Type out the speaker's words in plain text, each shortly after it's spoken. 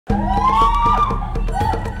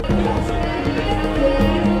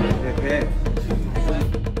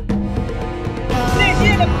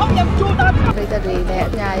To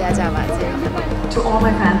all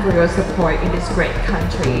my fans for your support in this great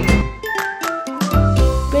country.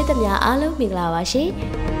 ပရိသတ်များအားလုံးမင်္ဂလာပါရှင်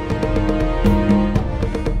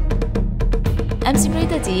MC ပရိ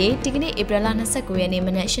သတ်ကြီးဒီကနေ့ဧပြီလ29ရက်နေ့မ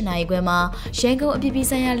နက်8:00 နာရီခွဲမှာရန်ကုန်အပြည်ပြည်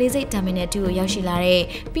ဆိုင်ရာလေးစိတ်ဒါမင်နယ်2ကိုရောက်ရှိလာတဲ့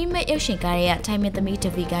ပြီးမဲ့ရုပ်ရှင်ကားရဲ့ထိုင်းမင်းသမီး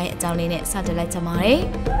Devika ရဲ့အကြောင်းလေးနဲ့စတင်လိုက်ကြပါမယ်။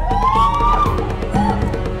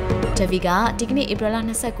 Devika ဒီကနေ့ဧပြီလ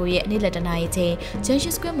29ရက်နေ့လယ်တနာရီချိန်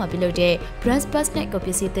Junction Square မှာပြုလုပ်တဲ့ Brand Bus Night ကိုပ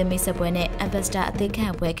စ္စည်းသစ်မိတ်ဆက်ပွဲနဲ့ Ambassador အသေးခံ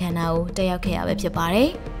ပွဲခမ်းနားကိုတက်ရောက်ခဲ့ရပဲဖြစ်ပါတယ်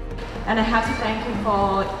။ And I have to thank you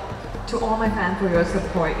to all my fans for your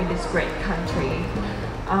support in this great country.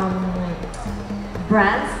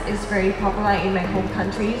 Brands is very popular in my home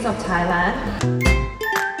countries of Thailand.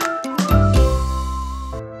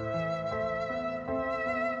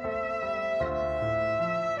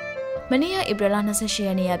 မနေ့ကဧပြီလ28ရ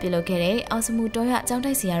က်နေ့ကပြုလုပ်ခဲ့တဲ့အောင်စမှုတော်ရအကြောင်း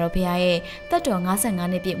တိုက်စီရတော်ဖရားရဲ့တက်တော်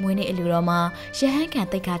55နှစ်ပြည့်မွေးနေ့အလူတော်မှာရဟန်းခံ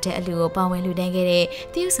တိတ်ခါတဲ့အလူကိုပါဝင်လူတန်းခဲ့တဲ့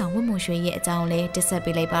တရုတ်ဆောင်ဝတ်မွန်ရွှေရဲ့အကြောင်းလေးတင်ဆက်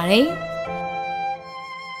ပေးလိုက်ပါတယ်။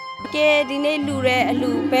ကဲဒီနေ့လူတဲ့အ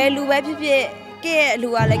လူဘယ်လူပဲဖြစ်ဖြစ်ကဲအလူ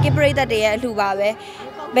ကလည်းကပရိသတ်တွေရဲ့အလူပါပဲ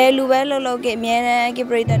။ဘယ်လူပဲလို့လို့ကအများနဲ့က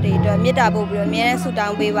ပရိသတ်တွေအတွက်မေတ္တာပို့ပြီးတော့အများနဲ့ဆုတော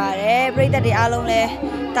င်းပေးပါတယ်။ပရိသတ်တွေအားလုံးလည်း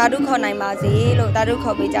တာဓုခေါ်နိုင်ပါစေလို့တာဓု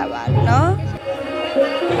ခေါ်ပေးကြပါလို့နော်။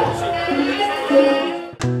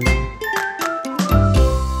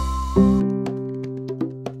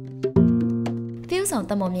ဆောင်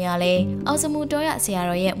တမုံမြာလည်းအောင်စမှုတော်ရဆရာ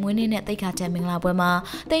တော်ရဲ့မွေးနေ့နဲ့တိတ်ခါတဲ့မင်္ဂလာပွဲမှာ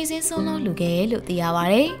တိတ်ဆင်းဆုံးလုံးလူခဲ့လို့သိရပါ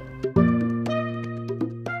တယ်။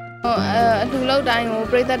အလှလောက်တိုင်းကို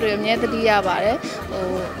ပြည်သက်တွေအမြဲတတိရပါတယ်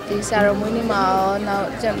။ဒီဆရာတော်မွေးနေ့မှာရောနောက်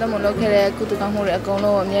ကျန်တမုံလောက်ခဲ့တဲ့ကုသကောင်းမှုတွေအကုန်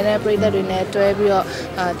လုံးအမြဲတမ်းပြည်သက်တွေနဲ့တွဲပြီးတော့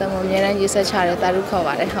တမုံအမြဲတမ်းရေးဆက်ချတယ်တာရုခေါ်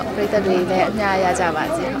ပါတယ်။ဟုတ်ပြည်သက်တွေလည်းအများရကြပါ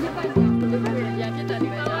စေ။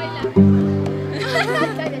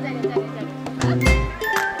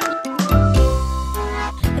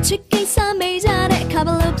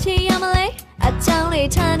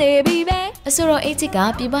အဆိုတော်Chitက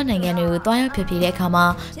ပြည်ပနိုင်ငံတွေကိုတွားရောက်ဖြစ်ပြီးတဲ့အခါမှာ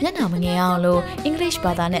မျက်နှာမငယ်အောင်လို့ English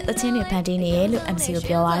ဘာသာနဲ့သချင်းတွေဖန်တီးနေရလို့ MC ကို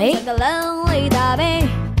ပြောပါတယ်။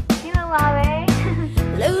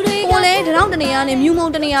ကိုလည်းတောင်းတနေရနဲ့မြူမုံ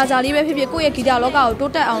တနေရစာလေးပဲဖြစ်ဖြစ်ကိုယ့်ရဲ့ဂီတလောကကို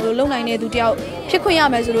တိုးတက်အောင်လို့လုပ်နိုင်တဲ့သူတယောက်ဖြစ်ခွင့်ရ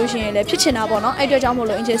မယ်ဆိုလို့ရှိရင်လည်းဖြစ်ချင်တာပေါ့နော်။အဲ့အတွက်ကြောင့်မို့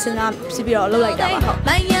လို့အင်ဂျင်စဉ်းစားပြီးတော့လုပ်လိုက်တာပါဟုတ်။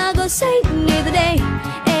မိုင်ယာကိုစိတ်နေတဲ့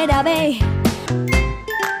အဲ့ဒါပဲ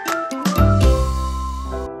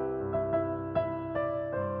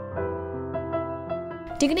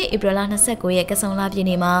ဒီကနေ့ဧပြီလ29ရက်ကဆုံလပြည့်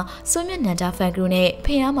နေ့မှာဆွေးမြတ်နန္ဒာဖန်ဂရုနဲ့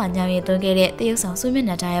ဖះမှာညောင်ရင်သွင်းခဲ့တဲ့တရုတ်ဆောင်ဆွေးမြတ်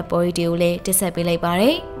နန္ဒာရဲ့ပေါ်ရီဒီကိုလည်းတင်ဆက်ပေးလိုက်ပါတ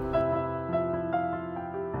ယ်။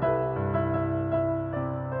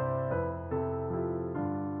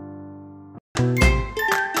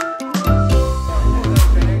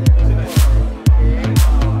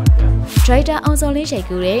ဒရိုက်တာအောင်စော်လင်းရှိ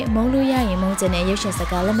ကူတဲ့မုံလူရရင်မုံကျင်တဲ့ရုပ်ရှင်စ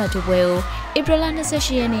ကားလက်မှတ်ထိုးပွဲကိုဧပြီလ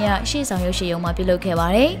28ရက်နေ့ကရှေ့ဆောင်ရုပ်ရှင်ရုံမှာပြုလုပ်ခဲ့ပါ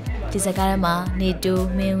တယ်။ဒီစကားထဲမှာနေတူ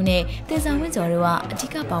မင်းဦးနဲ့တင်ဆောင်ဝင်းကျော်တို့ကအဓိ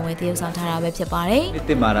ကပါဝင်သရုပ်ဆောင်ထားတာပဲဖြစ်ပါတယ်။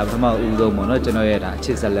တင်မာတာပထမဦးဆုံးပေါ့နော်ကျွန်တော်ရဲ့ဒါအချ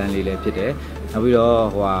စ်ဇလန်းလေးလည်းဖြစ်တယ်။နောက်ပြီးတော့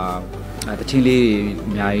တချင်းလေး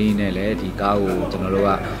အများကြီးနဲ့လည်းဒီကားကိုကျွန်တော်တို့က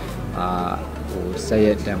ဆက်ရ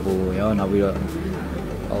က်တန်ဖိုးရောနောက်ပြီးတော့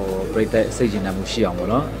ပရိသတ်စိတ်ကျဉ်းမှုရှိအောင်ပေါ့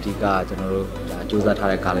နော်။အဓိကကျွန်တော်တို့စူးစမ်းထား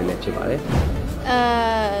တဲ့ကားလေးလည်းဖြစ်ပါတယ်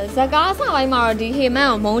ဇကားအစပိုင်းမှာတော့ဒီဟေမန်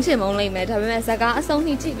ကိုမုန်းချင်မုန်းလိုက်မယ်ဒါပေမဲ့ဇကားအဆုံး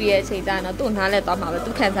ထိကြည့်ပြီးတဲ့အချိန်ကျရင်တော့သူ့နားလဲသွားမှာပဲ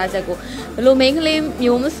သူခံစားချက်ကိုဘယ်လိုမိန်းကလေး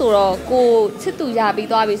မျိုးမဆိုတော့ကိုချစ်သူရပြီး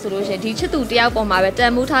သွားပြီဆိုလို့ရှိရင်ဒီချစ်သူတယောက်ပေါ်မှာပဲတ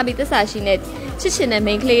န်မိုးထားပြီးသစ္စာရှိနေချစ်ချင်တဲ့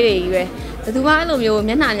မိန်းကလေးတွေကြီးပဲဘယ်သူမှအဲ့လိုမျိုး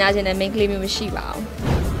မျက်နှာများချင်တဲ့မိန်းကလေးမျိုးမရှိပါဘူး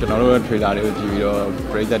ကျွန်တော်တို့ထွေလာလေးကိုကြည့်ပြီးတော့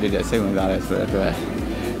ပရိသတ်တွေစိတ်ဝင်စားတယ်ဆိုတဲ့အတွက်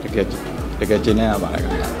တကယ်ကျင်းနေရပါတယ်ခ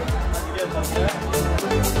င်ဗျာ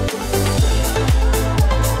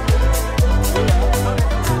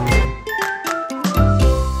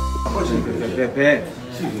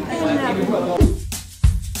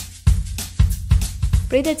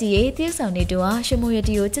ပရိသတ်ကြီးရဲ့တရုတ်ဆောင်နေတူဟာရွှေမုံရ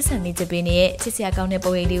တီကိုချစ်ဆက်မိချပေးနေတဲ့ချစ်စရာကောင်းတဲ့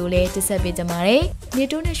ပုံရိပ်လေးကိုလည်းတင်ဆက်ပေးကြပါမယ်။နေ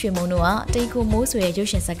တူနဲ့ရွှေမုံတို့ကတိတ်ကိုမိုးဆွေရဲ့ရုပ်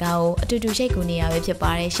ရှင်စကားကိုအတူတူရိုက်ကူနေရပဲဖြစ်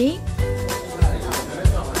ပါတယ်ရှင်။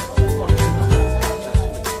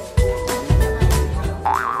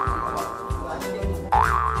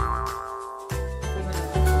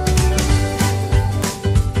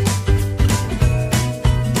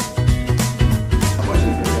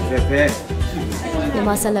မြန်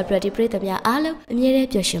မာ Celebrity ပရိသတ်များအားလုံးအမြဲတမ်း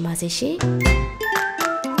ပျော်ရွှင်ပါစေရှင်။